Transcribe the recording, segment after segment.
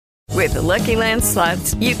With the Lucky Land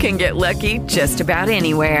Slots, you can get lucky just about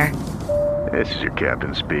anywhere. This is your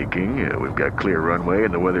captain speaking. We've got clear runway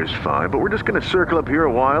and the weather's fine, but we're just going to circle up here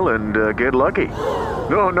a while and get lucky.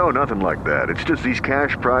 No, nothing like that. It's just these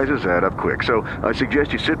cash prizes add up quick. So I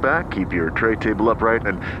suggest you sit back, keep your tray table upright,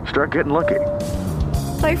 and start getting lucky.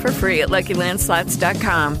 Play for free at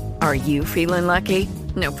LuckyLandSlots.com. Are you feeling lucky?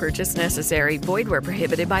 No purchase necessary. Void where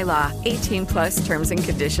prohibited by law. 18 plus terms and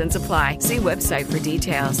conditions apply. See website for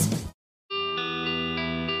details.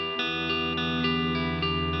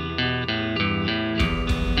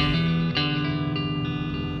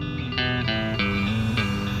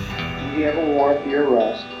 You have a warrant for your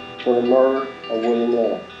arrest for the murder of William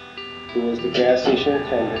Little, who was the gas station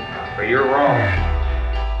attendant. But you're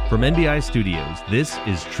wrong. From NBI Studios, this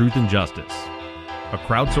is Truth and Justice, a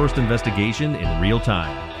crowdsourced investigation in real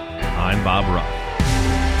time. I'm Bob Ruff.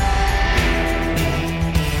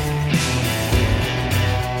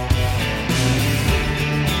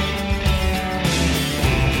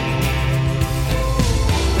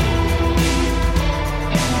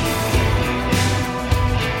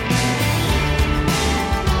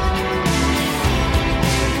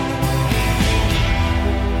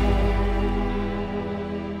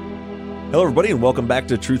 Hello, everybody, and welcome back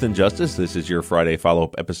to Truth and Justice. This is your Friday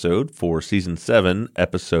follow-up episode for Season 7,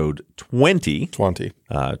 Episode 20.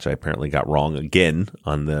 Which I apparently got wrong again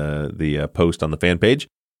on the post on the fan page.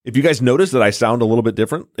 If you guys notice that I sound a little bit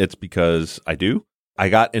different, it's because I do. I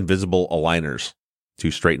got invisible aligners to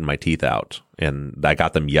straighten my teeth out, and I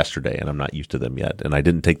got them yesterday, and I'm not used to them yet, and I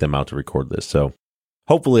didn't take them out to record this, so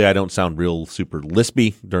hopefully I don't sound real super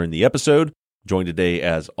lispy during the episode. Joined today,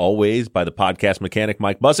 as always, by the podcast mechanic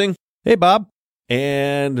Mike Bussing. Hey, Bob.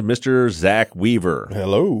 And Mr. Zach Weaver.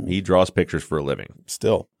 Hello. He draws pictures for a living.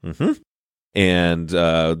 Still. Mm-hmm.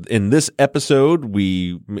 And in this episode,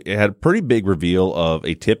 we had a pretty big reveal of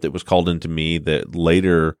a tip that was called into me that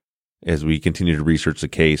later, as we continued to research the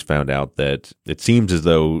case, found out that it seems as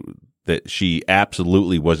though that she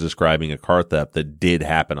absolutely was describing a car theft that did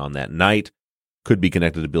happen on that night. Could be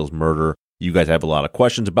connected to Bill's murder. You guys have a lot of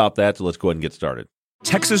questions about that, so let's go ahead and get started.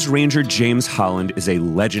 Texas Ranger James Holland is a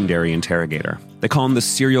legendary interrogator. They call him the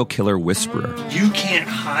serial killer whisperer. You can't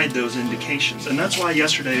hide those indications, and that's why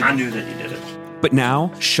yesterday I knew that you did it. But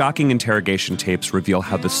now, shocking interrogation tapes reveal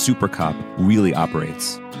how the super cop really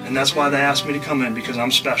operates. And that's why they asked me to come in, because I'm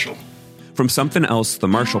special. From Something Else, The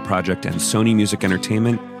Marshall Project, and Sony Music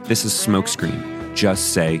Entertainment, this is Smokescreen.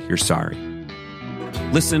 Just say you're sorry.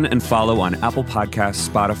 Listen and follow on Apple Podcasts,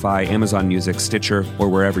 Spotify, Amazon Music, Stitcher, or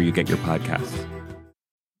wherever you get your podcasts.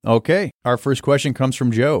 Okay, our first question comes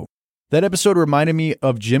from Joe. That episode reminded me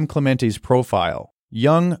of Jim Clemente's profile.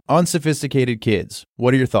 Young, unsophisticated kids.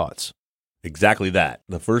 What are your thoughts? Exactly that.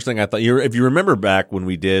 The first thing I thought, if you remember back when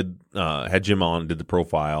we had Jim on and did the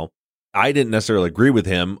profile, I didn't necessarily agree with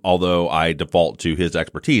him, although I default to his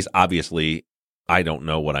expertise. Obviously, I don't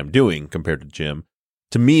know what I'm doing compared to Jim.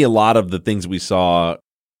 To me, a lot of the things we saw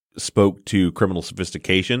spoke to criminal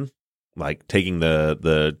sophistication. Like taking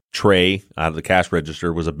the tray out of the cash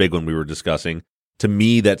register was a big one we were discussing. To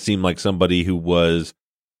me, that seemed like somebody who was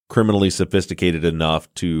criminally sophisticated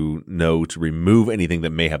enough to know to remove anything that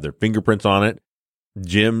may have their fingerprints on it.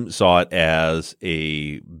 Jim saw it as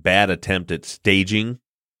a bad attempt at staging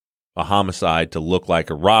a homicide to look like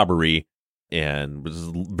a robbery and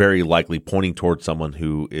was very likely pointing towards someone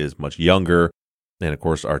who is much younger. And, of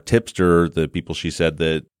course, our tipster, the people she said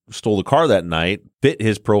that stole the car that night, fit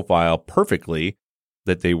his profile perfectly,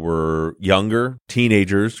 that they were younger,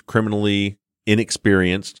 teenagers, criminally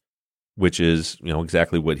inexperienced, which is,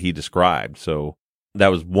 exactly what he described. So that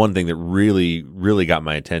was one thing that really, really got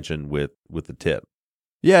my attention with the tip.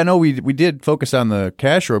 Yeah, no, we did focus on the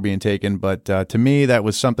cash row being taken, but to me, that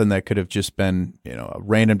was something that could have just been, a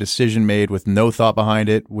random decision made with no thought behind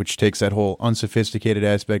it, which takes that whole unsophisticated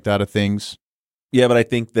aspect out of things. Yeah, but I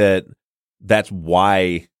think that's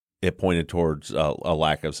why it pointed towards a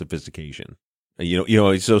lack of sophistication.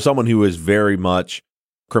 So someone who is very much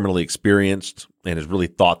criminally experienced and has really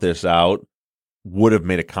thought this out would have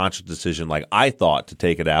made a conscious decision like I thought to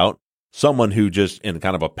take it out. Someone who just in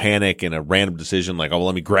kind of a panic and a random decision like,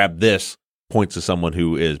 let me grab this, points to someone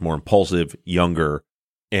who is more impulsive, younger,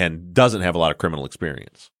 and doesn't have a lot of criminal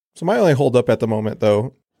experience. So my only holdup at the moment,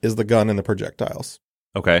 though, is the gun and the projectiles.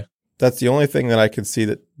 Okay. That's the only thing that I could see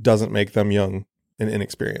that doesn't make them young and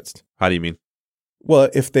inexperienced. How do you mean? Well,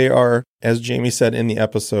 if they are, as Jamie said in the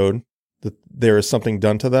episode, that there is something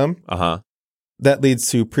done to them, that leads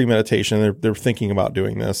to premeditation. They're thinking about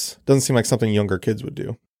doing this. Doesn't seem like something younger kids would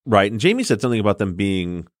do. Right. And Jamie said something about them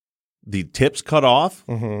being the tips cut off,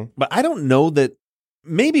 but I don't know that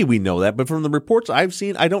maybe we know that, but from the reports I've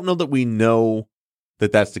seen, I don't know that we know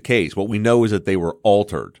that that's the case. What we know is that they were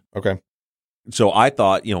altered. Okay. So I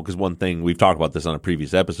thought, because one thing we've talked about this on a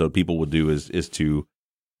previous episode, people would do is to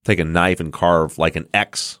take a knife and carve like an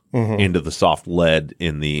X into the soft lead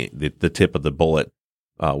in the tip of the bullet,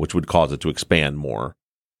 which would cause it to expand more.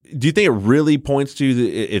 Do you think it really points to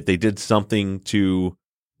if they did something to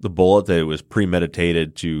the bullet that it was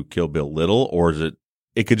premeditated to kill Bill Little, or is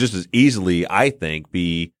it could just as easily, I think,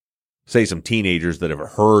 be, say, some teenagers that have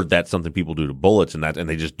heard that's something people do to bullets and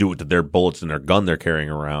they just do it to their bullets and their gun they're carrying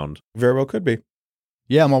around. Very well could be.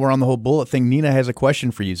 Yeah, and while we're on the whole bullet thing, Nina has a question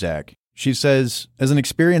for you, Zach. She says, as an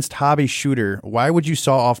experienced hobby shooter, why would you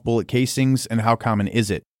saw off bullet casings and how common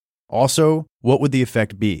is it? Also, what would the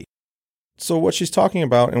effect be? So what she's talking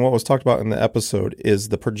about and what was talked about in the episode is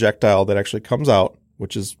the projectile that actually comes out,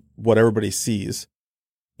 which is what everybody sees.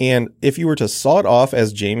 And if you were to saw it off,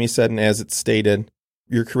 as Jamie said and as it's stated,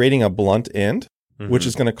 you're creating a blunt end, which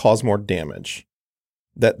is going to cause more damage.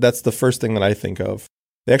 That's the first thing that I think of.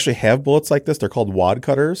 They actually have bullets like this. They're called wad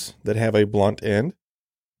cutters that have a blunt end.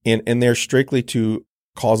 And they're strictly to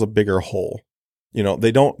cause a bigger hole.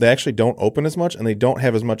 They actually don't open as much and they don't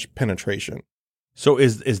have as much penetration. So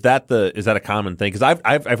is that a common thing? Because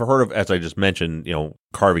I've heard of, as I just mentioned,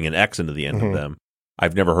 carving an X into the end of them.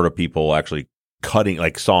 I've never heard of people actually cutting,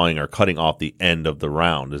 like sawing or cutting off the end of the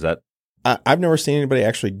round. Is that? I've never seen anybody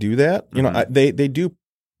actually do that. They do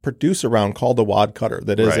produce a round called the wad cutter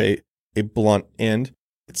that is a blunt end.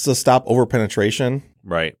 It's to stop over penetration.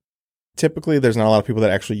 Right. Typically, there's not a lot of people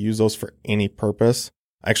that actually use those for any purpose.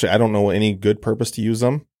 Actually, I don't know any good purpose to use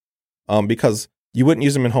them, because you wouldn't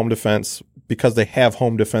use them in home defense because they have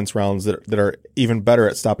home defense rounds that are even better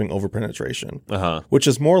at stopping overpenetration, which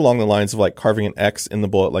is more along the lines of like carving an X in the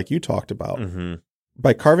bullet like you talked about.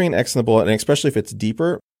 By carving an X in the bullet, and especially if it's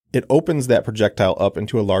deeper, it opens that projectile up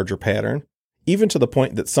into a larger pattern, even to the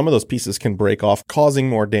point that some of those pieces can break off, causing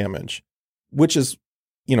more damage, which is,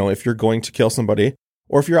 if you're going to kill somebody,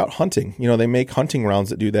 or if you're out hunting, they make hunting rounds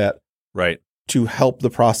that do that. Right. To help the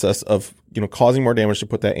process of, causing more damage to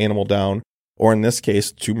put that animal down, or in this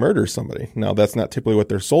case, to murder somebody. Now, that's not typically what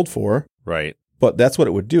they're sold for. Right. But that's what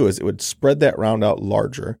it would do, is it would spread that round out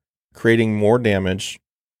larger, creating more damage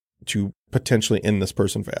to potentially end this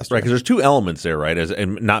person faster. Right, because there's two elements there, right?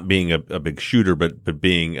 And not being a big shooter, but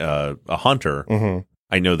being a hunter.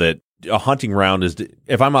 I know that a hunting round is,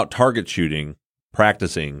 if I'm out target shooting,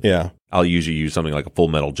 practicing, I'll usually use something like a full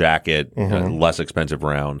metal jacket, a less expensive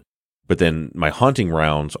round. But then my hunting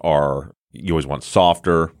rounds are, you always want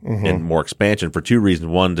softer and more expansion for two reasons.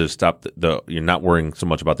 One, to stop you're not worrying so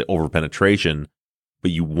much about the overpenetration,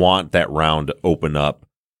 but you want that round to open up.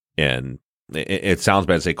 And it sounds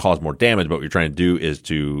bad to say cause more damage, but what you're trying to do is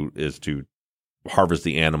to harvest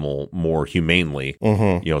the animal more humanely.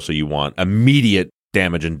 So you want immediate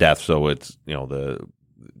damage and death. So it's, the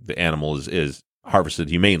animal is harvested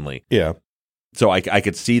humanely. Yeah. So I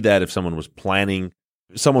could see that if someone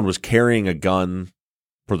was carrying a gun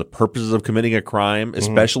for the purposes of committing a crime,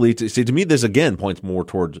 especially to me, this again points more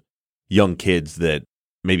towards young kids that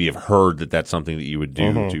maybe have heard that that's something that you would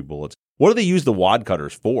do to bullets. What do they use the wad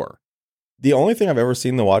cutters for? The only thing I've ever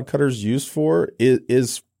seen the wad cutters used for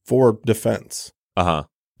is for defense. But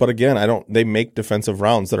again, they make defensive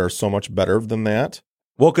rounds that are so much better than that.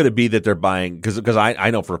 What could it be that they're buying? Because I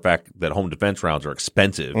know for a fact that home defense rounds are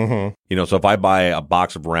expensive. So if I buy a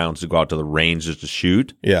box of rounds to go out to the range just to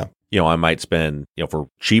shoot, I might spend, for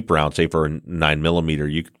cheap rounds, say for a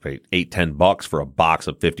 9mm, you could pay $8-10 for a box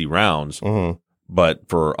of 50 rounds. But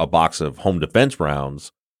for a box of home defense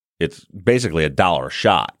rounds, it's basically $1 a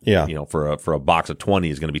shot. For a box of 20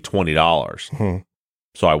 is going to be $20.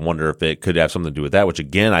 So I wonder if it could have something to do with that, which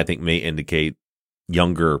again I think may indicate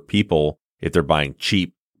younger people, if they're buying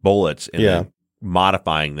cheap bullets and then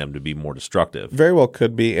modifying them to be more destructive. Very well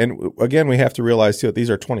could be. And again, we have to realize too that these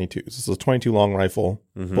are 22s. This is a 22 long rifle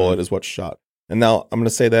bullet is what's shot. And now I'm going to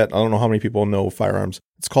say that I don't know how many people know firearms.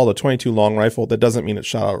 It's called a 22 long rifle. That doesn't mean it's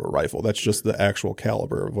shot out of a rifle. That's just the actual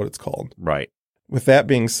caliber of what it's called. Right. With that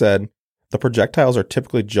being said, the projectiles are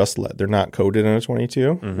typically just lead. They're not coated in a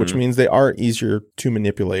 22, which means they are easier to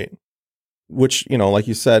manipulate, which, like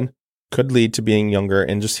you said, could lead to being younger,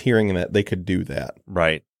 and just hearing that they could do that.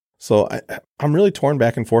 Right. So I'm really torn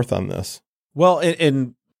back and forth on this. Well,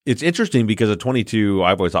 and it's interesting because a 22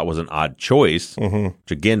 I've always thought was an odd choice,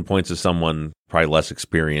 which again points to someone probably less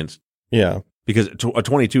experienced. Yeah. Because a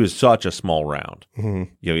 22 is such a small round.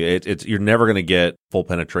 It's you're never going to get full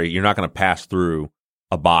penetration. You're not going to pass through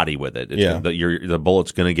a body with it. The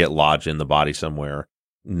bullet's going to get lodged in the body somewhere.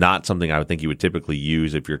 Not something I would think you would typically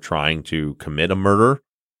use if you're trying to commit a murder.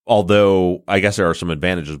 Although I guess there are some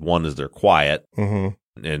advantages. One is they're quiet,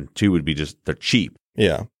 Mm-hmm. and two would be just they're cheap.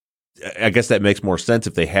 Yeah. I guess that makes more sense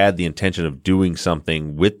if they had the intention of doing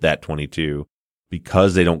something with that 22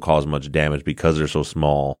 because they don't cause much damage because they're so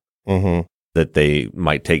small Mm-hmm. that they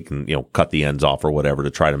might take and, cut the ends off or whatever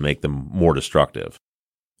to try to make them more destructive.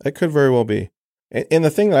 It could very well be. And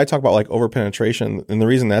the thing that I talk about, like over-penetration, and the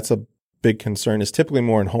reason that's a big concern is typically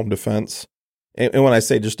more in home defense. And when I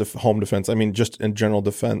say just home defense, I mean just in general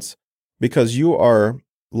defense, because you are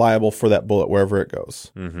liable for that bullet wherever it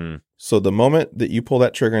goes. Mm-hmm. So the moment that you pull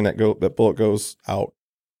that trigger and that bullet goes out,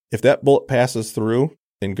 if that bullet passes through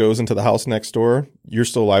and goes into the house next door, you're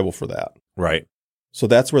still liable for that. Right. So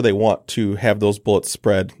that's where they want to have those bullets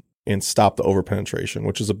spread and stop the over-penetration,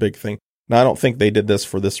 which is a big thing. Now, I don't think they did this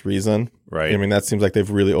for this reason. Right. I mean, that seems like they've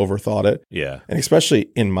really overthought it. Yeah. And especially,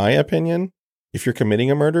 in my opinion, if you're committing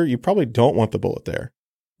a murder, you probably don't want the bullet there.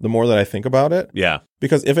 The more that I think about it. Yeah.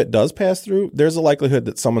 Because if it does pass through, there's a likelihood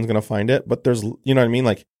that someone's going to find it. But there's, you know what I mean?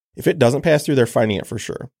 Like, if it doesn't pass through, they're finding it for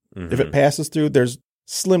sure. Mm-hmm. If it passes through, there's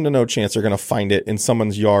slim to no chance they're going to find it in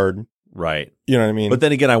someone's yard. Right. You know what I mean? But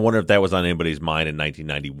then again, I wonder if that was on anybody's mind in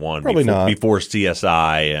 1991. Probably not. Before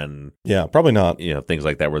CSI and yeah, probably not. Things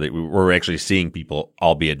like that, where we were actually seeing people,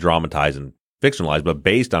 albeit dramatized and fictionalized, but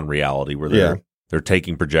based on reality, where they're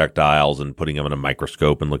taking projectiles and putting them in a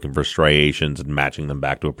microscope and looking for striations and matching them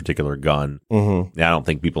back to a particular gun. Mm-hmm. I don't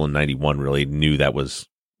think people in 91 really knew that was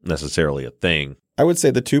necessarily a thing. I would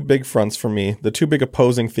say the two big fronts for me, the two big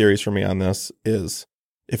opposing theories for me on this is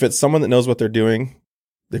if it's someone that knows what they're doing,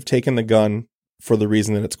 they've taken the gun for the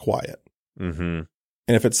reason that it's quiet. Mm-hmm. And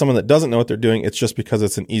if it's someone that doesn't know what they're doing, it's just because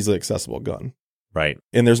it's an easily accessible gun. Right.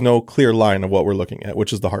 And there's no clear line of what we're looking at,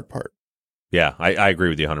 which is the hard part. Yeah, I agree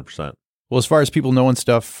with you 100%. Well, as far as people knowing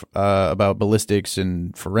stuff about ballistics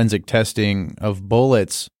and forensic testing of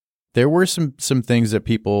bullets, there were some things that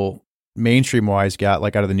people mainstream-wise got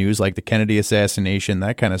like out of the news, like the Kennedy assassination,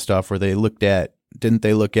 that kind of stuff, where didn't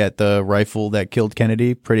they look at the rifle that killed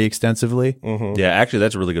Kennedy pretty extensively? Mm-hmm. Yeah, actually,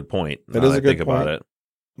 that's a really good point. That is a good think point. about it.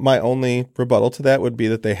 My only rebuttal to that would be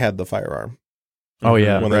that they had the firearm. Oh,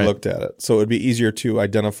 yeah. When they looked at it. So it would be easier to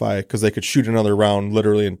identify because they could shoot another round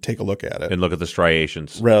literally and take a look at it. And look at the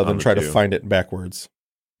striations. Rather than try to find it backwards.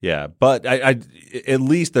 Yeah, but I at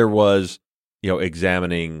least there was,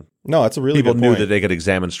 examining. No, that's a really people good knew point. that they could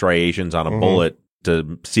examine striations on a bullet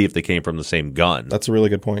to see if they came from the same gun. That's a really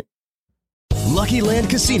good point. Lucky Land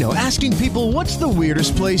Casino, asking people, what's the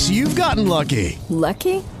weirdest place you've gotten lucky?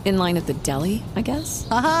 Lucky? In line at the deli, I guess?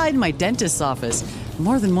 Aha, in my dentist's office.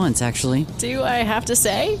 More than once, actually. Do I have to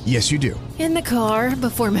say? Yes, you do. In the car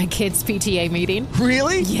before my kids' PTA meeting.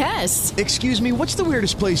 Really? Yes. Excuse me, what's the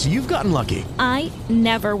weirdest place you've gotten lucky? I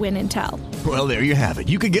never win and tell. Well, there you have it.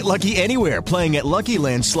 You can get lucky anywhere, playing at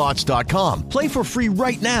LuckyLandSlots.com. Play for free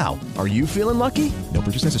right now. Are you feeling lucky? No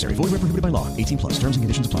purchase necessary. Void where prohibited by law. 18+. Terms and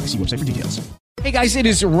conditions apply. See website for details. Hey guys, it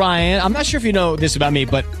is Ryan. I'm not sure if you know this about me,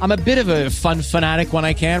 but I'm a bit of a fun fanatic when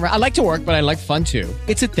I can. I like to work, but I like fun too.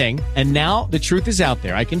 It's a thing. And now the truth is out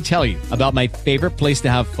there. I can tell you about my favorite place to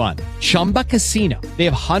have fun. Chumba Casino. They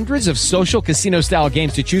have hundreds of social casino style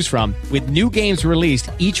games to choose from with new games released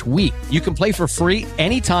each week. You can play for free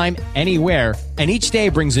anytime, anywhere. And each day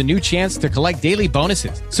brings a new chance to collect daily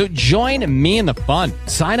bonuses. So join me in the fun.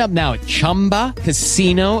 Sign up now at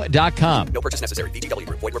ChumbaCasino.com. No purchase necessary. VGW.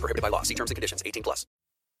 Void where prohibited by law. See terms and conditions. 18+. All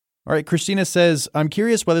right, Christina says, I'm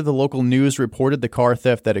curious whether the local news reported the car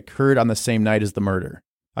theft that occurred on the same night as the murder.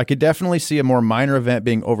 I could definitely see a more minor event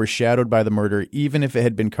being overshadowed by the murder, even if it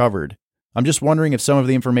had been covered. I'm just wondering if some of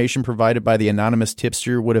the information provided by the anonymous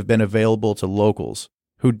tipster would have been available to locals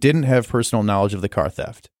who didn't have personal knowledge of the car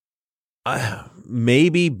theft.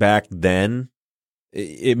 Maybe back then,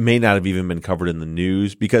 it may not have even been covered in the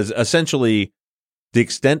news because essentially the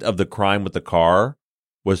extent of the crime with the car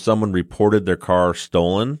was someone reported their car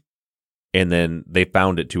stolen and then they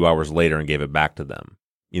found it 2 hours later and gave it back to them.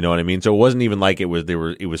 You know what I mean? So it wasn't even like it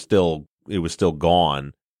was still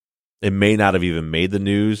gone. It may not have even made the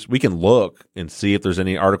news. We can look and see if there's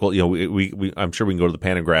any article. We I'm sure we can go to the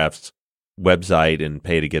Pantograph's website and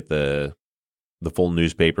pay to get the full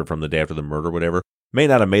newspaper from the day after the murder, whatever. May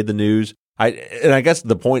not have made the news. I guess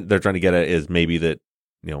the point they're trying to get at is maybe that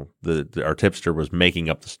our tipster was making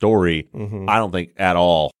up the story. Mm-hmm. I don't think at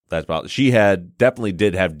all that's about. She definitely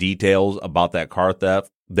did have details about that car theft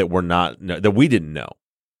that we didn't know.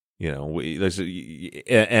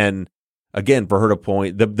 And again, for her to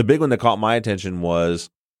point, the big one that caught my attention was,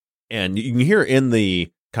 and you can hear in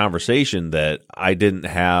the conversation that I didn't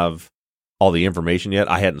have all the information yet.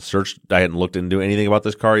 I hadn't looked into anything about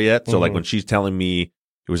this car yet. So like when she's telling me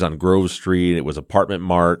it was on Grove Street, it was Apartment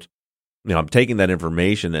Mart, I'm taking that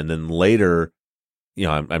information, and then later,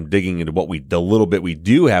 I'm digging into the little bit we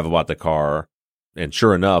do have about the car, and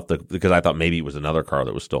sure enough, because I thought maybe it was another car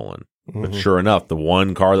that was stolen, but sure enough, the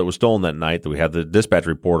one car that was stolen that night that we had the dispatch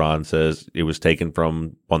report on says it was taken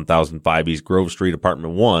from 1005 East Grove Street,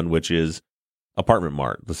 Apartment 1, which is Apartment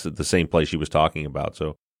Mart, the same place she was talking about.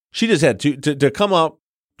 So she just had to come up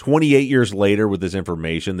 28 years later with this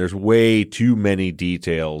information. There's way too many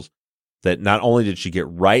details that not only did she get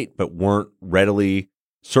right, but weren't readily,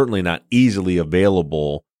 certainly not easily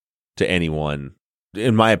available to anyone.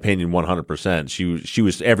 In my opinion, 100%. She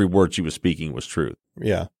was every word she was speaking was truth.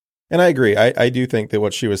 Yeah. And I agree. I do think that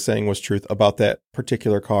what she was saying was truth about that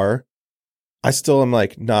particular car. I still am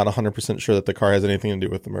not 100% sure that the car has anything to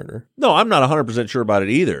do with the murder. No, I'm not 100% sure about it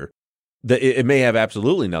either. It may have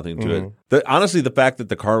absolutely nothing to it. Honestly, the fact that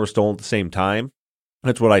the car was stolen at the same time,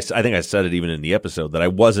 that's what I think I said it even in the episode, that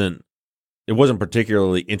it wasn't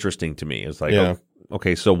particularly interesting to me. It's like,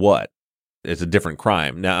 okay, so what? It's a different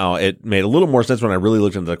crime. Now, it made a little more sense when I really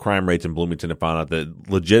looked into the crime rates in Bloomington and found out that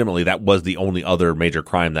legitimately that was the only other major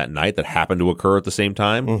crime that night that happened to occur at the same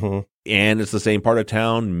time. And it's the same part of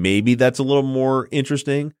town. Maybe that's a little more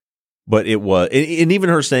interesting. But it was, and even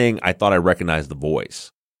her saying, I thought I recognized the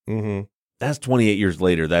voice. That's 28 years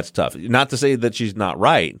later. That's tough. Not to say that she's not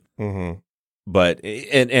right. But,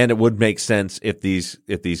 and it would make sense if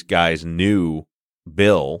these guys knew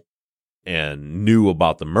Bill and knew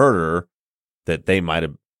about the murder, that they might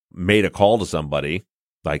have made a call to somebody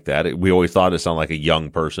like that. We always thought it sounded like a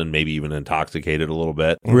young person, maybe even intoxicated a little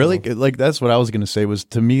bit. Really? That's what I was going to say, was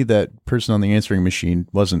to me that person on the answering machine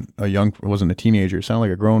wasn't a teenager. It sounded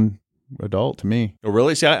like a grown adult to me. Oh,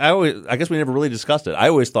 really? See, I guess we never really discussed it. I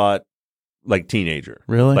always thought like teenager.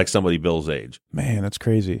 Really? Like somebody Bill's age. Man, that's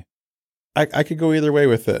crazy. I could go either way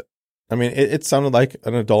with it. I mean, it sounded like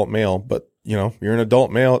an adult male, but you're an adult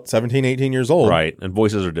male at 17, 18 years old. Right. And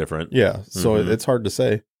voices are different. Yeah. So it's hard to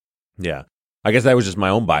say. Yeah. I guess that was just my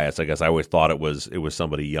own bias. I guess I always thought it was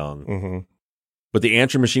somebody young. But the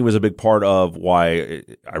answer machine was a big part of why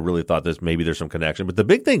I really thought maybe there's some connection. But the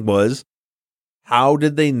big thing was, how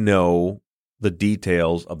did they know the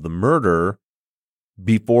details of the murder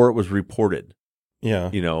before it was reported? Yeah.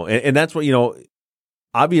 And that's what,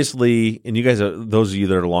 obviously, and you guys, those of you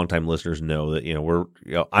that are longtime listeners know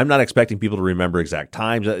that, I'm not expecting people to remember exact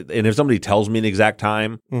times. And if somebody tells me an exact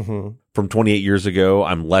time from 28 years ago,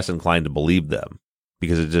 I'm less inclined to believe them,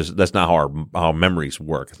 because that's not how our memories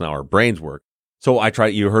work. It's not how our brains work. So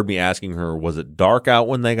you heard me asking her, was it dark out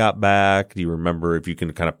when they got back? Do you remember, if you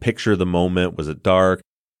can kind of picture the moment, was it dark?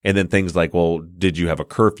 And then things like, well, did you have a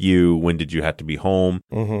curfew? When did you have to be home?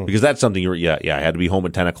 Because that's something I had to be home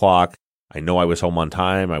at 10 o'clock. I know I was home on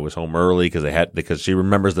time. I was home early because she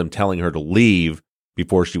remembers them telling her to leave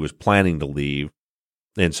before she was planning to leave.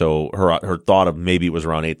 And so her thought of maybe it was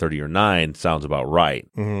around 8:30 or 9 sounds about right.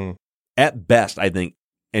 At best, I think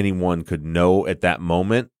anyone could know at that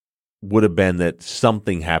moment would have been that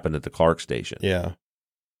something happened at the Clark station. Yeah.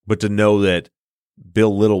 But to know that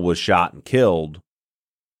Bill Little was shot and killed,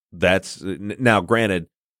 now granted,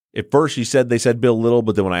 at first they said Bill Little,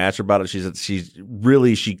 but then when I asked her about it, she said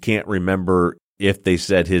she can't remember if they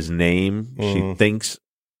said his name. She thinks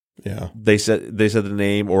they said the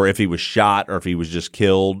name, or if he was shot, or if he was just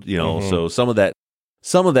killed, so some of that,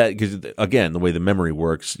 because again, the way the memory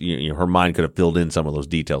works, her mind could have filled in some of those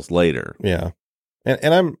details later. Yeah.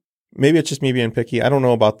 And maybe it's just me being picky. I don't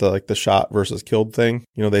know about the shot versus killed thing.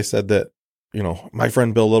 They said that, my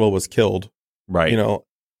friend Bill Little was killed. Right.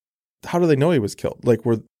 How do they know he was killed?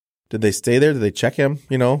 Did they stay there? Did they check him?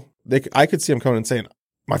 I could see him coming and saying,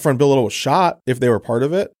 my friend Bill Little was shot, if they were part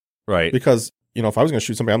of it. Right. Because, if I was going to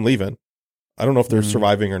shoot somebody, I'm leaving. I don't know if they're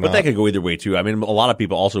surviving or not. But that could go either way, too. I mean, a lot of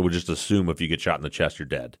people also would just assume if you get shot in the chest, you're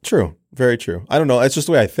dead. True. Very true. I don't know. It's just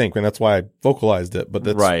the way I think, and that's why I vocalized it. But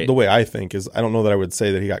that's the way I think is, I don't know that I would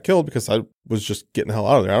say that he got killed, because I was just getting the hell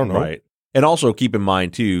out of there. I don't know. Right. And also keep in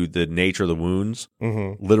mind, too, the nature of the wounds.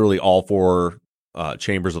 Literally all 4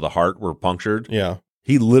 chambers of the heart were punctured. Yeah.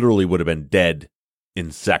 He literally would have been dead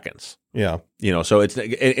in seconds. Yeah. So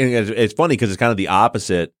it's funny because it's kind of the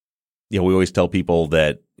opposite. We always tell people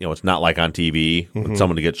that, it's not like on TV when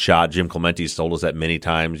someone gets shot. Jim Clementi's told us that many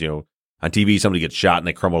times. On TV, somebody gets shot and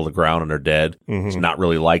they crumble to the ground and they're dead. It's not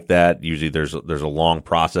really like that. Usually there's a long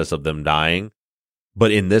process of them dying.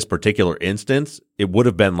 But in this particular instance, it would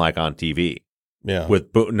have been like on TV. Yeah.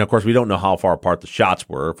 And of course, we don't know how far apart the shots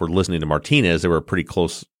were. If we're listening to Martinez, they were a pretty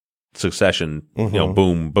close succession,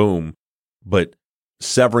 boom, boom. But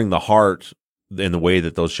severing the heart in the way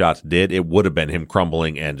that those shots did, it would have been him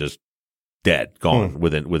crumbling and just dead, gone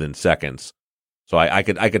within seconds. So I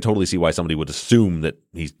could totally see why somebody would assume that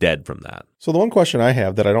he's dead from that. So the one question I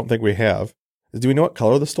have that I don't think we have is, do we know what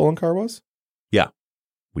color the stolen car was? Yeah,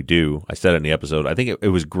 we do. I said it in the episode. I think it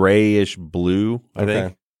was grayish blue,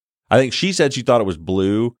 I think she said she thought it was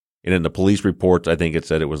blue. And in the police reports, I think it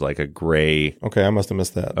said it was like a gray. Okay, I must have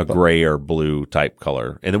missed that. Gray or blue type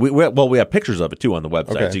color. And then we have pictures of it too on the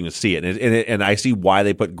website, so you can see it. And I see why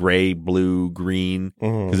they put gray, blue, green,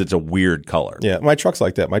 because it's a weird color. Yeah, my truck's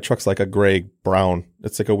like that. My truck's like a gray brown.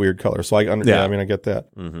 It's like a weird color. So I get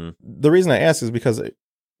that. Mm-hmm. The reason I ask is because,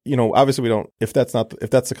 obviously we don't. If that's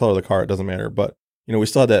the color of the car, it doesn't matter. But we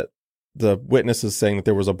still had the witnesses saying that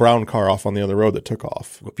there was a brown car off on the other road that took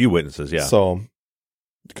off. A few witnesses, yeah. So.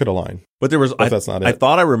 Could align. But there was, that's not it. I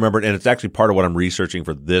thought I remembered, and it's actually part of what I'm researching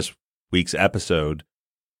for this week's episode.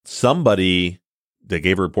 Somebody that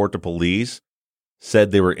gave a report to police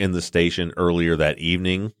said they were in the station earlier that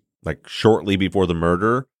evening, like shortly before the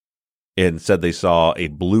murder, and said they saw a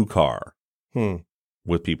blue car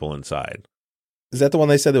with people inside. Is that the one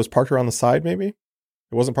they said that was parked around the side, maybe? It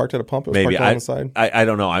wasn't parked at a pump? It was parked around the side? I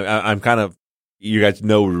don't know. I'm kind of... You guys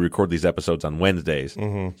know we record these episodes on Wednesdays.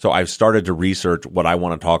 Mm-hmm. So I've started to research what I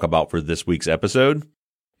want to talk about for this week's episode.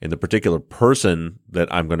 And the particular person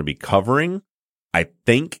that I'm going to be covering, I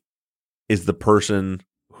think, is the person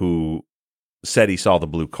who said he saw the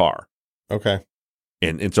blue car. Okay.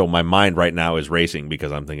 And so my mind right now is racing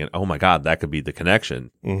because I'm thinking, oh my God, that could be the connection.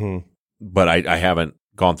 Mm-hmm. But I haven't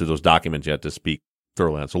gone through those documents yet to speak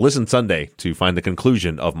thoroughly on. So listen Sunday to find the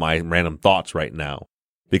conclusion of my random thoughts right now.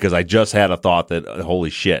 Because I just had a thought that, holy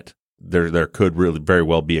shit, there could really very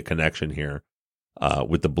well be a connection here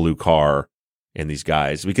with the blue car and these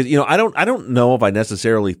guys. Because, I don't know if I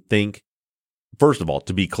necessarily think, first of all,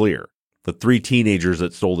 to be clear, the 3 teenagers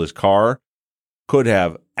that stole this car could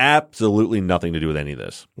have absolutely nothing to do with any of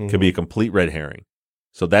this. Mm-hmm. Could be a complete red herring.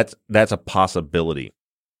 So that's a possibility.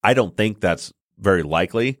 I don't think that's very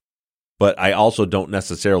likely, but I also don't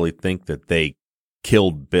necessarily think that they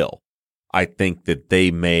killed Bill. I think that they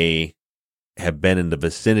may have been in the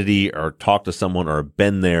vicinity or talked to someone or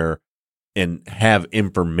been there and have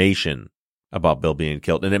information about Bill being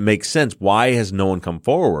killed. And it makes sense. Why has no one come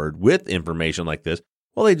forward with information like this?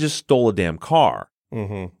 Well, they just stole a damn car.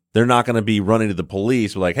 Mm-hmm. They're not going to be running to the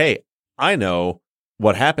police like, hey, I know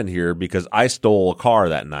what happened here because I stole a car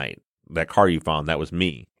that night. That car you found, that was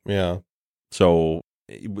me. Yeah. So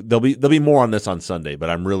there'll be more on this on Sunday, but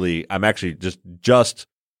I'm actually just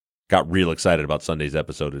got real excited about Sunday's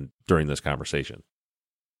episode during this conversation.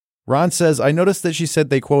 Ron says, I noticed that she said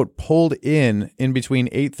they, quote, pulled in between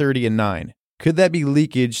 8:30 and 9. Could that be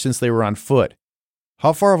leakage since they were on foot?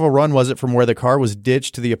 How far of a run was it from where the car was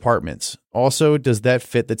ditched to the apartments? Also, does that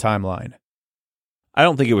fit the timeline? I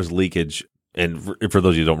don't think it was leakage. And for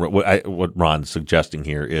those of you who don't, what Ron's suggesting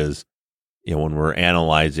here is, when we're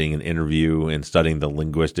analyzing an interview and studying the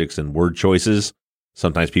linguistics and word choices,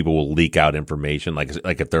 sometimes people will leak out information,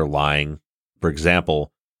 like if they're lying. For example,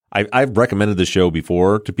 I've recommended the show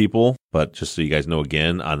before to people, but just so you guys know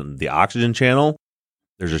again, on the Oxygen channel,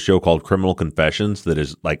 there's a show called Criminal Confessions that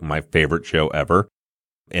is like my favorite show ever.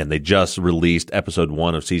 And they just released episode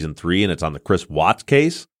 1 of season 3, and it's on the Chris Watts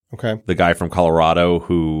case. Okay. The guy from Colorado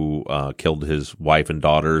who killed his wife and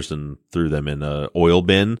daughters and threw them in an oil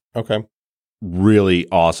bin. Okay. Really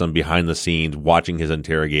awesome behind the scenes, watching his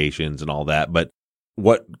interrogations and all that. But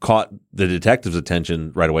what caught the detective's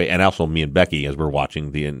attention right away, and also me and Becky as we're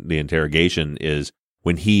watching the interrogation, is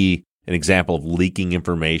when an example of leaking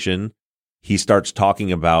information, he starts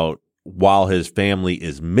talking about while his family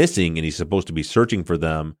is missing and he's supposed to be searching for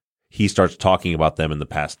them, he starts talking about them in the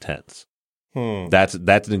past tense. That's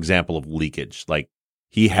an example of leakage. Like,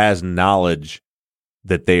 he has knowledge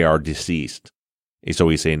that they are deceased. So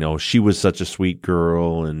he's saying, no, she was such a sweet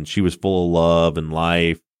girl and she was full of love and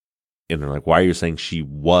life. And they're like, why are you saying she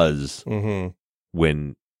was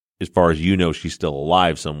when, as far as you know, she's still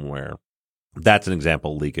alive somewhere? That's an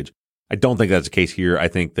example of leakage. I don't think that's the case here. I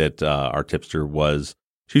think that our tipster she was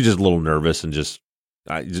just a little nervous and just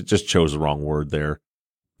chose the wrong word there,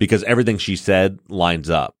 because everything she said lines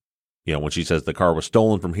up. When she says the car was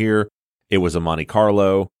stolen from here, it was a Monte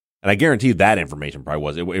Carlo. And I guarantee that information probably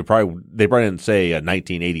was. They probably didn't say a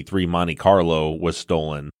 1983 Monte Carlo was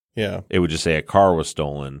stolen. Yeah. It would just say a car was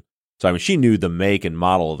stolen. So, I mean, she knew the make and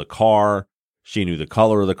model of the car. She knew the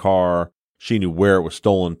color of the car. She knew where it was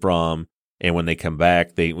stolen from. And when they come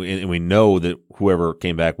back, and we know that whoever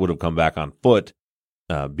came back would have come back on foot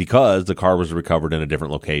because the car was recovered in a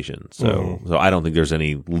different location. So I don't think there's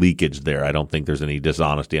any leakage there. I don't think there's any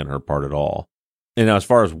dishonesty on her part at all. And now, as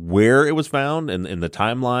far as where it was found and in the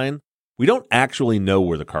timeline, we don't actually know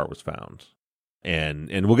where the car was found. And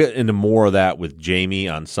we'll get into more of that with Jamie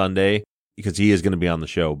on Sunday because he is going to be on the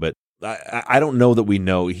show. But I don't know that we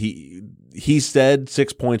know. He said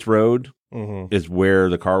 6 Points Road is where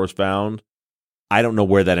the car was found. I don't know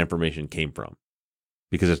where that information came from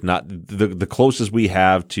because it's not the closest we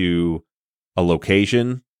have to a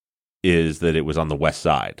location is that it was on the west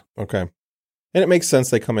side. Okay. And it makes sense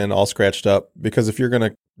they come in all scratched up because if you're going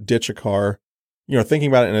to ditch a car, thinking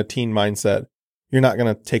about it in a teen mindset, you're not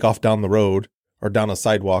going to take off down the road or down a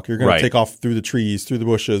sidewalk. You're going to take off through the trees, through the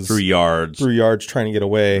bushes. Through yards, trying to get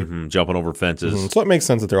away. Jumping over fences. So it makes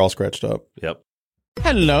sense that they're all scratched up. Yep.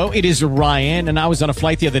 Hello, it is Ryan, and I was on a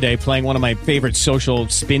flight the other day playing one of my favorite social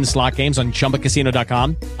spin slot games on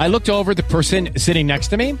ChumbaCasino.com. I looked over at the person sitting next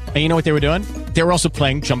to me, and you know what they were doing? They were also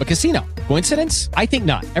playing Chumba Casino. Coincidence? I think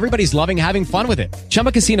not. Everybody's loving having fun with it.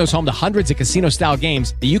 Chumba Casino is home to hundreds of casino-style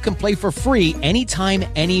games that you can play for free anytime,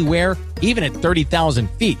 anywhere, even at 30,000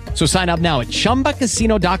 feet. So sign up now at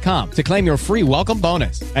ChumbaCasino.com to claim your free welcome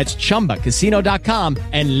bonus. That's ChumbaCasino.com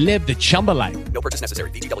and live the Chumba life. No purchase necessary.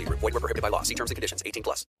 VGW. Void where prohibited by law. See terms and conditions.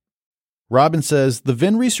 18+. Robin says, the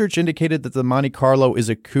VIN research indicated that the Monte Carlo is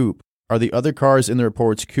a coupe. Are the other cars in the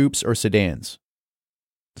reports coupes or sedans?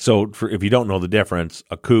 So if you don't know the difference,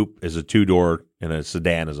 a coupe is a 2-door and a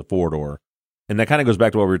sedan is a 4-door. And that kind of goes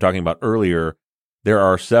back to what we were talking about earlier. There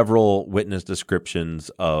are several witness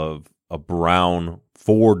descriptions of a brown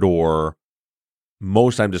 4-door,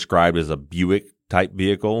 most time described as a Buick-type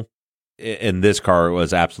vehicle. And this car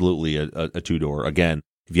was absolutely a 2-door. Again,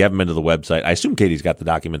 if you haven't been to the website, I assume Katie's got the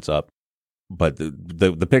documents up, but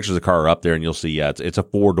the pictures of the car are up there, and you'll see, it's a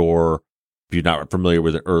 4-door. If you're not familiar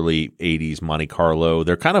with the early 80s Monte Carlo,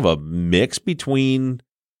 they're kind of a mix between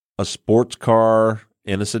a sports car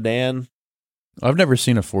and a sedan. I've never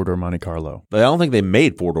seen a 4-door Monte Carlo. But I don't think they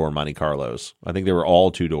made 4-door Monte Carlos. I think they were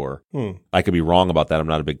all 2-door. I could be wrong about that. I'm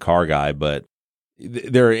not a big car guy, but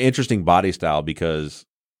they're an interesting body style because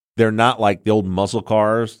they're not like the old muscle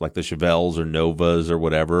cars, like the Chevelles or Novas or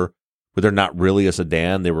whatever, but they're not really a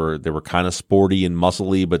sedan. They were kind of sporty and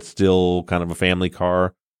muscly, but still kind of a family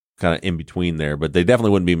car, kind of in between there. But they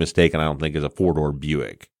definitely wouldn't be mistaken, I don't think, as a 4-door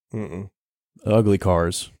Buick. Ugly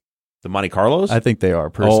cars. The Monte Carlos? I think they are,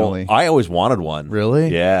 personally. I always wanted one. Really?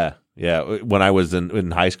 Yeah. When I was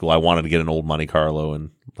in high school, I wanted to get an old Monte Carlo and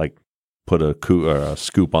like put a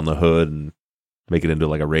scoop on the hood and make it into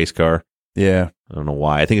like a race car. Yeah. I don't know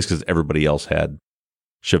why. I think it's because everybody else had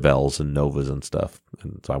Chevelles and Novas and stuff,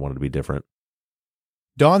 and so I wanted to be different.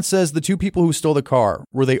 Dawn says the two people who stole the car,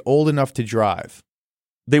 were they old enough to drive?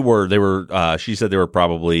 They were. She said they were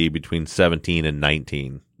probably between 17 and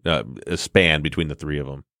 19, a span between the three of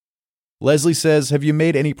them. Leslie says, have you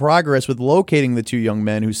made any progress with locating the two young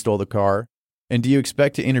men who stole the car, and do you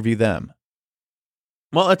expect to interview them?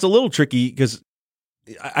 Well, it's a little tricky because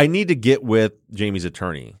I need to get with Jamie's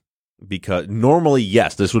attorney, because normally,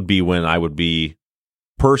 yes, this would be when I would be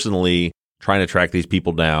personally trying to track these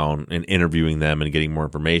people down and interviewing them and getting more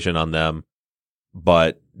information on them.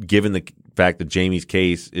 But given the fact that Jamie's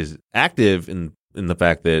case is active in the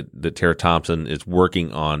fact that Tara Thompson is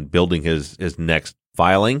working on building his next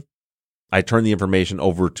filing, I turn the information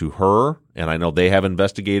over to her, and I know they have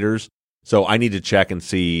investigators. So I need to check and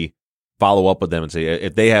follow up with them and say,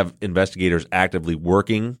 if they have investigators actively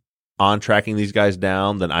working on tracking these guys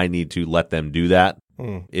down, then I need to let them do that.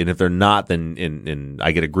 And if they're not, then and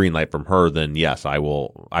I get a green light from her, then yes, I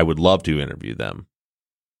would love to interview them.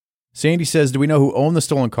 Sandy says, do we know who owned the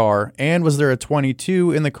stolen car, and was there a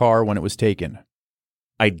 .22 in the car when it was taken?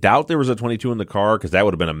 I doubt there was a .22 in the car, because that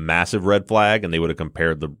would have been a massive red flag, and they would have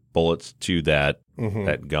compared the bullets to that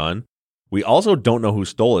gun. We also don't know who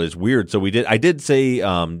stole it. It's weird. So I did say,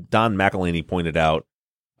 Don McElhaney pointed out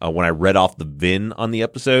when I read off the VIN on the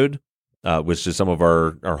episode, which is some of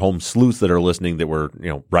our home sleuths that are listening that were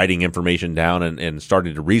writing information down and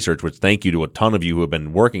starting to research, which thank you to a ton of you who have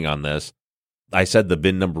been working on this. I said the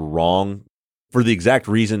VIN number wrong for the exact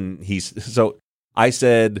reason so I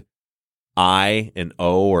said I and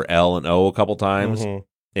O or L and O a couple times.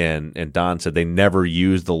 And Don said they never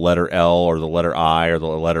use the letter L or the letter I or the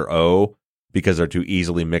letter O because they're too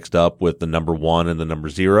easily mixed up with the number 1 and the number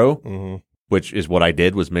 0, which is what I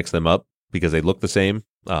did, was mix them up because they look the same.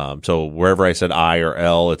 So wherever I said I or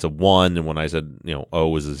L, it's a 1, and when I said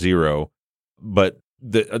O is a 0. But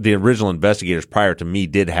the original investigators prior to me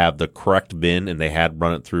did have the correct VIN, and they had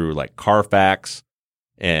run it through like Carfax,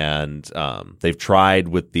 and they've tried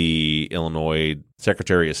with the Illinois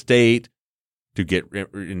Secretary of State to get.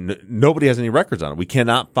 Nobody has any records on it. We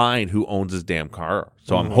cannot find who owns this damn car.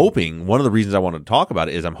 So I'm hoping, one of the reasons I wanted to talk about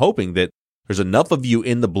it is I'm hoping that there's enough of you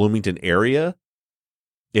in the Bloomington area.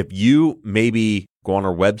 If you maybe go on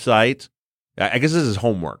our website I guess this is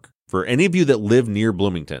homework for any of you that live near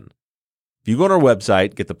Bloomington. If you go on our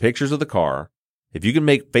website, get the pictures of the car, if you can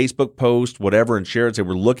make Facebook posts, whatever, and share it, say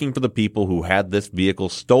we're looking for the people who had this vehicle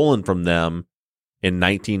stolen from them in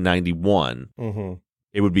 1991. Mm-hmm.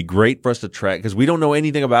 It would be great for us to track, because we don't know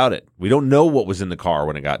anything about it. We don't know what was in the car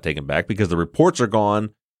when it got taken back because the reports are gone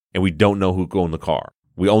and we don't know who owned the car.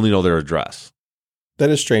 We only know their address. That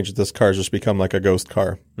is strange that this car's just become like a ghost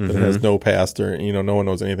car. Mm-hmm. That it has no past or, no one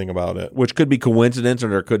knows anything about it. Which could be coincidence or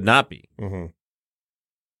there could not be. Mm-hmm.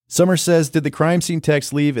 Summer says, did the crime scene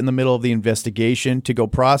techs leave in the middle of the investigation to go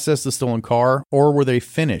process the stolen car, or were they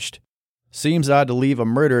finished? Seems odd to leave a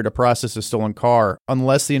murder to process a stolen car,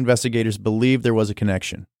 unless the investigators believed there was a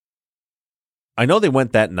connection. I know they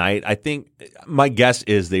went that night. I think my guess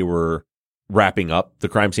is they were wrapping up the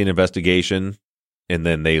crime scene investigation, and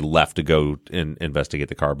then they left to go and investigate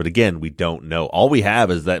the car. But again, we don't know. All we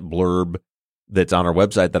have is that blurb that's on our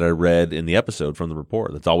website that I read in the episode from the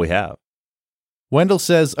report. That's all we have. Wendell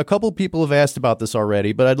says, a couple people have asked about this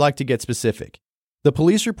already, but I'd like to get specific. The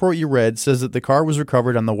police report you read says that the car was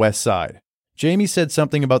recovered on the west side. Jamie said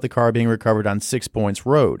something about the car being recovered on 6 Points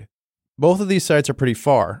Road. Both of these sites are pretty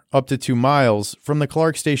far, up to 2 miles, from the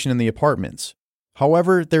Clark station and the apartments.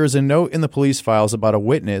 However, there is a note in the police files about a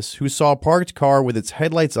witness who saw a parked car with its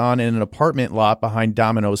headlights on in an apartment lot behind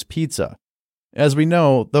Domino's Pizza. As we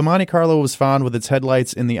know, the Monte Carlo was found with its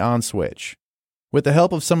headlights in the on switch. With the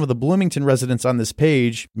help of some of the Bloomington residents on this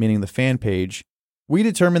page, meaning the fan page, we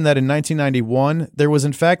determined that in 1991, there was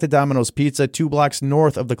in fact a Domino's Pizza 2 blocks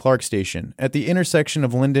north of the Clark station, at the intersection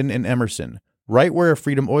of Linden and Emerson, right where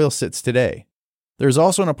Freedom Oil sits today. There's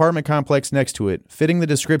also an apartment complex next to it, fitting the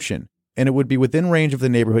description, and it would be within range of the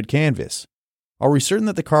neighborhood canvas. Are we certain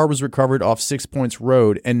that the car was recovered off 6 Points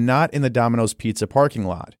Road and not in the Domino's Pizza parking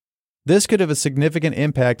lot? This could have a significant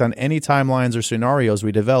impact on any timelines or scenarios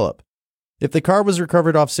we develop. If the car was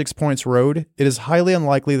recovered off 6 Points Road, it is highly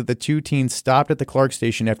unlikely that the 2 teens stopped at the Clark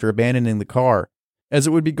station after abandoning the car, as it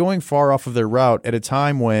would be going far off of their route at a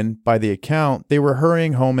time when, by the account, they were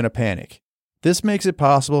hurrying home in a panic. This makes it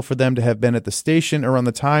possible for them to have been at the station around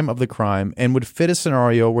the time of the crime and would fit a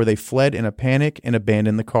scenario where they fled in a panic and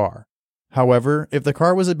abandoned the car. However, if the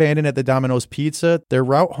car was abandoned at the Domino's Pizza, their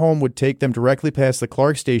route home would take them directly past the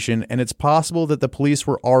Clark station, and it's possible that the police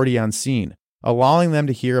were already on scene, allowing them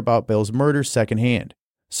to hear about Bill's murder secondhand.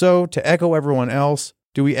 So, to echo everyone else,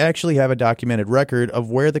 do we actually have a documented record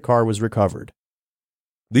of where the car was recovered?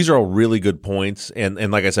 These are all really good points, and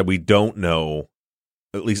like I said, we don't know,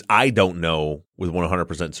 at least I don't know with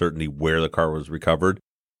 100% certainty where the car was recovered.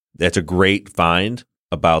 That's a great find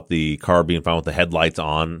about the car being found with the headlights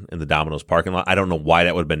on in the Domino's parking lot. I don't know why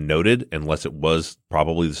that would have been noted unless it was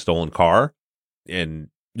probably the stolen car. And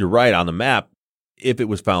you're right, on the map, if it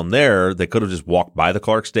was found there, they could have just walked by the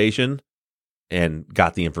Clark station and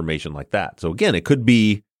got the information like that. So again, it could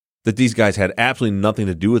be that these guys had absolutely nothing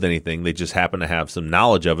to do with anything. They just happen to have some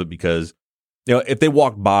knowledge of it because, if they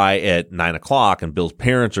walked by at 9 o'clock and Bill's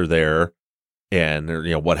parents are there and,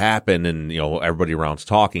 what happened and, everybody around's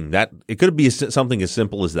talking, that it could be something as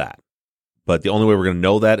simple as that. But the only way we're going to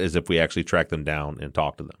know that is if we actually track them down and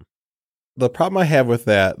talk to them. The problem I have with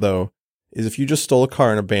that, though, is if you just stole a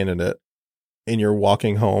car and abandoned it, and you're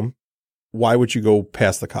walking home, why would you go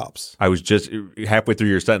past the cops? I was just halfway through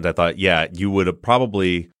your sentence. I thought, yeah, you would have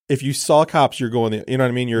probably. If you saw cops, you're going, you know what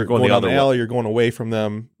I mean? You're going down the alley, you're going away from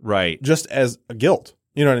them. Right. Just as a guilt.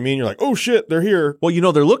 You know what I mean? You're like, oh shit, they're here.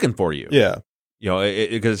 Well, they're looking for you. Yeah.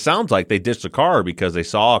 Because it sounds like they ditched the car because they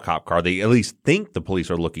saw a cop car. They at least think the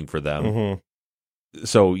police are looking for them. Mm-hmm.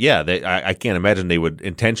 So, yeah, I can't imagine they would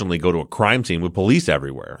intentionally go to a crime scene with police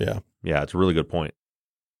everywhere. Yeah. Yeah, it's a really good point.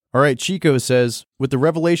 All right, Chico says, with the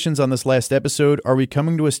revelations on this last episode, are we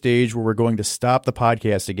coming to a stage where we're going to stop the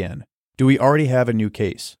podcast again? Do we already have a new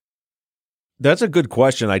case? That's a good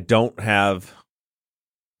question. I don't have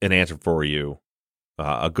an answer for you,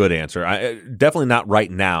 a good answer. Definitely not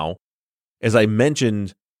right now. As I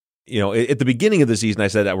mentioned, at the beginning of the season, I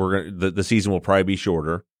said that the season will probably be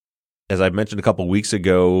shorter. As I mentioned a couple weeks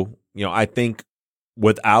ago, I think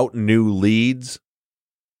without new leads,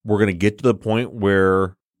 we're going to get to the point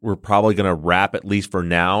where we're probably going to wrap, at least for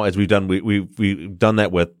now, as we've done. We've done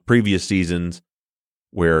that with previous seasons,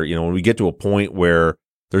 where when we get to a point where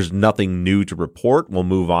there's nothing new to report, we'll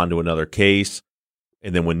move on to another case,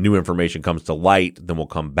 and then when new information comes to light, then we'll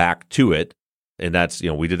come back to it. And that's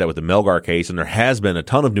we did that with the Melgar case, and there has been a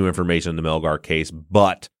ton of new information in the Melgar case,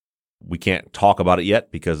 but we can't talk about it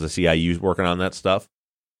yet because the CIU is working on that stuff.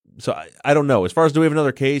 So I don't know. As far as do we have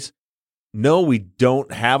another case? No, we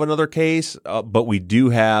don't have another case, but we do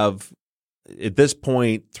have, at this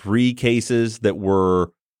point, 3 cases that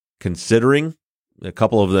were considering. A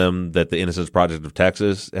couple of them that the Innocence Project of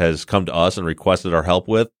Texas has come to us and requested our help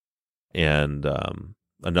with, and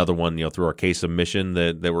another one, through our case submission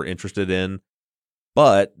that we're interested in.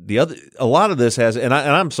 But a lot of this has, and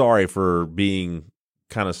I'm sorry for being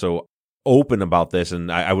kind of so open about this,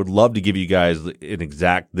 and I would love to give you guys an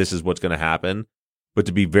exact, this is what's going to happen. But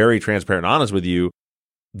to be very transparent and honest with you,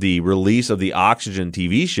 the release of the Oxygen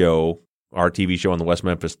TV show, our TV show on the West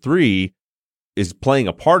Memphis 3, is playing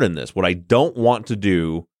a part in this. What I don't want to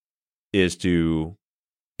do is to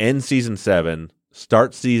end season 7,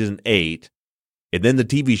 start season 8, and then the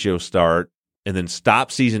TV show start, and then stop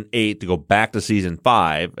season 8 to go back to season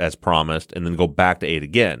 5 as promised, and then go back to 8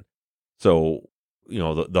 again. So,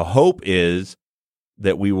 the hope is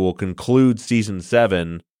that we will conclude season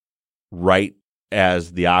 7 right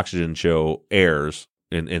as the Oxygen show airs,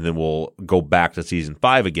 and then we'll go back to season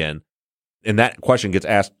 5 again. And that question gets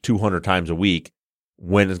asked 200 times a week.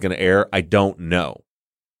 When it's going to air, I don't know.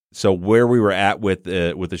 So where we were at with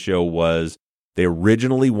the show was they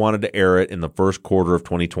originally wanted to air it in the first quarter of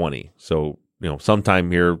 2020. So, sometime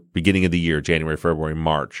here, beginning of the year, January, February,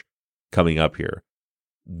 March, coming up here.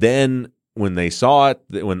 Then when they saw it,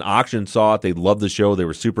 when Oxygen saw it, they loved the show. They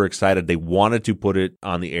were super excited. They wanted to put it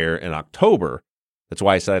on the air in October. That's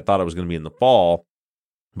why I said I thought it was going to be in the fall.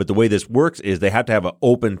 But the way this works is they have to have an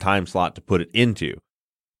open time slot to put it into.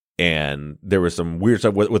 And there was some weird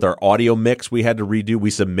stuff with our audio mix we had to redo.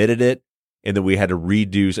 We submitted it, and then we had to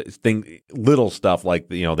redo little stuff like,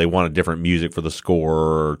 they wanted different music for the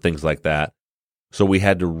score or things like that. So we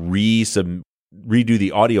had to redo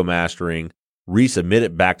the audio mastering, resubmit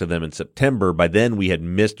it back to them in September. By then, we had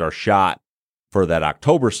missed our shot for that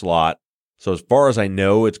October slot. So as far as I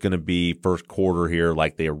know, it's going to be first quarter here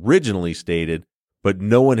like they originally stated. But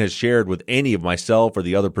no one has shared with any of myself or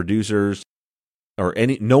the other producers, or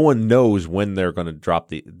no one knows when they're going to drop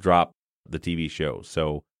the TV show.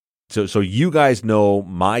 So you guys know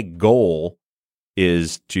my goal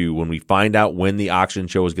is to, when we find out when the Oxygen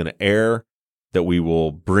show is going to air, that we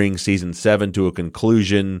will bring season 7 to a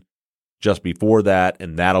conclusion just before that,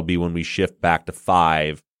 and that'll be when we shift back to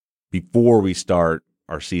 5 before we start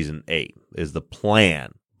our season 8 is the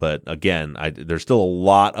plan. But again, there's still a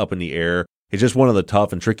lot up in the air. It's just one of the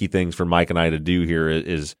tough and tricky things for Mike and I to do here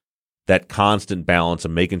is that constant balance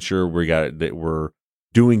of making sure that we're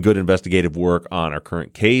doing good investigative work on our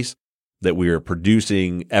current case, that we are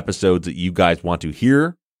producing episodes that you guys want to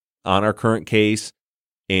hear on our current case,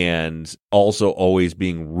 and also always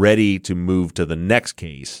being ready to move to the next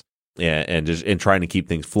case and trying to keep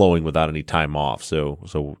things flowing without any time off.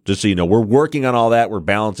 So just so you know, we're working on all that. We're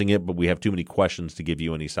balancing it, but we have too many questions to give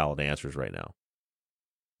you any solid answers right now.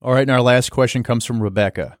 All right, and our last question comes from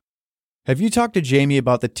Rebecca. Have you talked to Jamie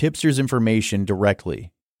about the tipster's information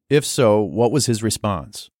directly? If so, what was his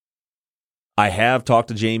response? I have talked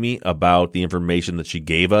to Jamie about the information that she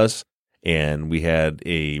gave us, and we had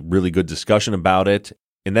a really good discussion about it,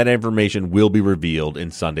 and that information will be revealed in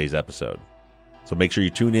Sunday's episode. So make sure you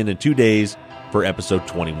tune in 2 days for episode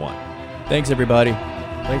 21. Thanks, everybody.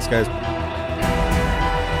 Thanks, guys.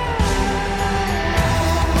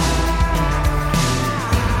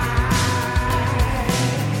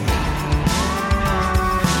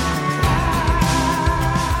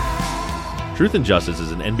 Truth and Justice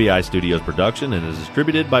is an NBI Studios production and is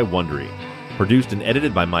distributed by Wondery. Produced and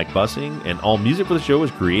edited by Mike Bussing, and all music for the show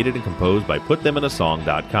is created and composed by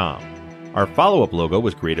PutThemInASong.com. Our follow-up logo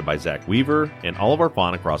was created by Zach Weaver, and all of our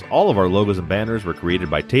font across all of our logos and banners were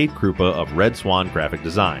created by Tate Krupa of Red Swan Graphic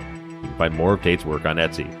Design. You can find more of Tate's work on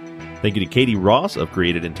Etsy. Thank you to Katie Ross of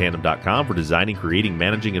CreatedInTandem.com for designing, creating,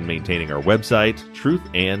 managing, and maintaining our website, Truth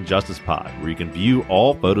and Justice Pod, where you can view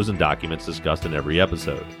all photos and documents discussed in every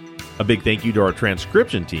episode. A big thank you to our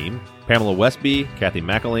transcription team, Pamela Westby, Kathy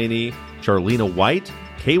McElhaney, Charlena White,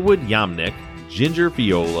 Kaywood Yamnick, Ginger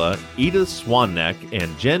Fiola, Edith Swanneck,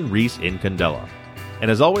 and Jen Reese in Candela. And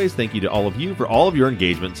as always, thank you to all of you for all of your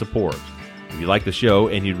engagement and support. If you like the show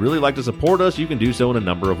and you'd really like to support us, you can do so in a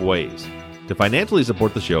number of ways. To financially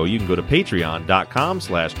support the show, you can go to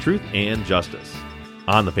patreon.com/truthandjustice.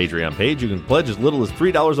 On the Patreon page, you can pledge as little as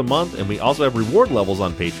 $3 a month, and we also have reward levels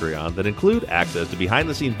on Patreon that include access to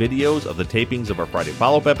behind-the-scenes videos of the tapings of our Friday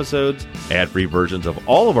Follow-Up episodes, ad-free versions of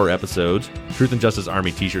all of our episodes, Truth and Justice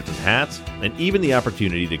Army t-shirts and hats, and even the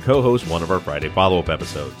opportunity to co-host one of our Friday Follow-Up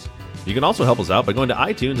episodes. You can also help us out by going to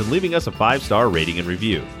iTunes and leaving us a 5-star rating and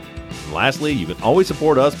review. And lastly, you can always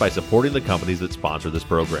support us by supporting the companies that sponsor this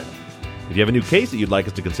program. If you have a new case that you'd like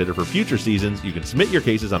us to consider for future seasons, you can submit your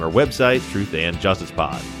cases on our website, Truth and Justice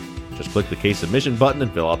Pod. Just click the case submission button and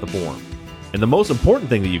fill out the form. And the most important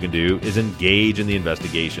thing that you can do is engage in the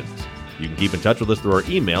investigations. You can keep in touch with us through our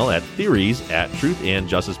email at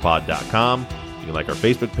theories@truthandjusticepod.com. You can like our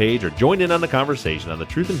Facebook page or join in on the conversation on the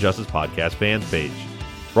Truth and Justice Podcast fans page.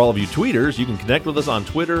 For all of you tweeters, you can connect with us on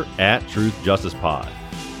Twitter at TruthJusticePod.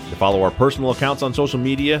 To follow our personal accounts on social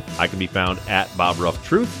media, I can be found at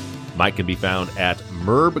BobRuffTruth. Mike can be found at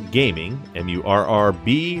Murb Gaming,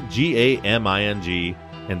 MURRBGAMING,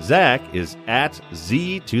 and Zach is at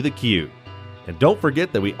Z2TheQ. And don't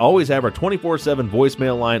forget that we always have our 24/7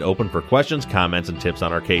 voicemail line open for questions, comments, and tips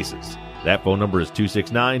on our cases. That phone number is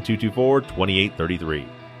 269-224-2833.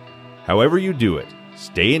 However you do it,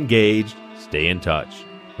 stay engaged, stay in touch.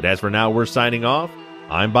 But as for now, we're signing off.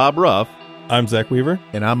 I'm Bob Ruff. I'm Zach Weaver.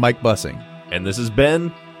 And I'm Mike Bussing. And this has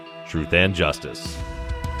been Truth and Justice.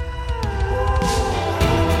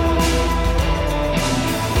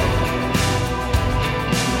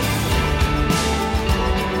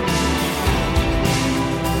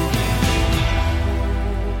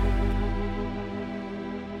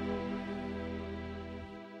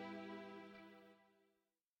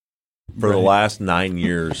 For the last 9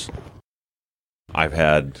 years, I've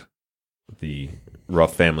had the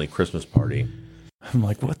Ruff family Christmas party. I'm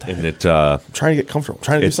like, what the heck? And it, I'm trying to get comfortable. I'm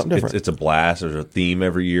trying to do something different. It's a blast. There's a theme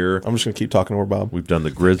every year. I'm just going to keep talking over Bob. We've done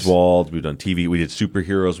the Griswolds. We've done TV. We did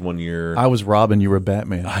superheroes one year. I was Robin. You were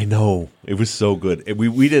Batman. I know. It was so good.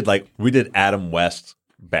 We did Adam West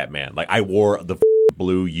Batman. Like, I wore the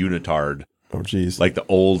blue unitard. Oh, jeez. Like the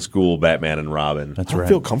old school Batman and Robin. That's I don't right.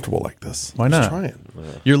 feel comfortable like this. Why not? Just trying.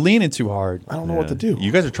 You're leaning too hard. I don't know what to do.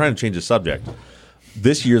 You guys are trying to change the subject.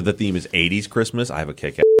 This year, the theme is 80s Christmas. I have a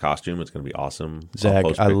kick-ass costume. It's going to be awesome. Zach,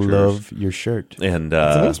 I love your shirt. And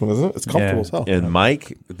it's a nice one, isn't it? It's comfortable as hell. And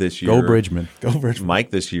Mike this year... Go Bridgman. Go Bridgman.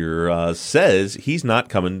 Mike this year says he's not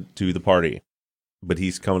coming to the party, but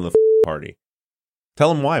he's coming to the party.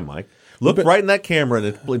 Tell him why, Mike. Look right in that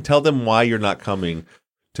camera and tell them why you're not coming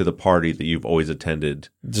to the party that you've always attended.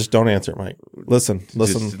 Just don't answer, Mike. Listen.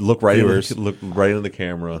 Just look right in the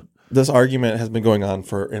camera. This argument has been going on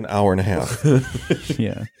for an hour and a half.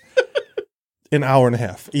 Yeah. An hour and a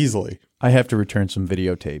half, easily. I have to return some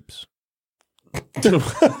videotapes.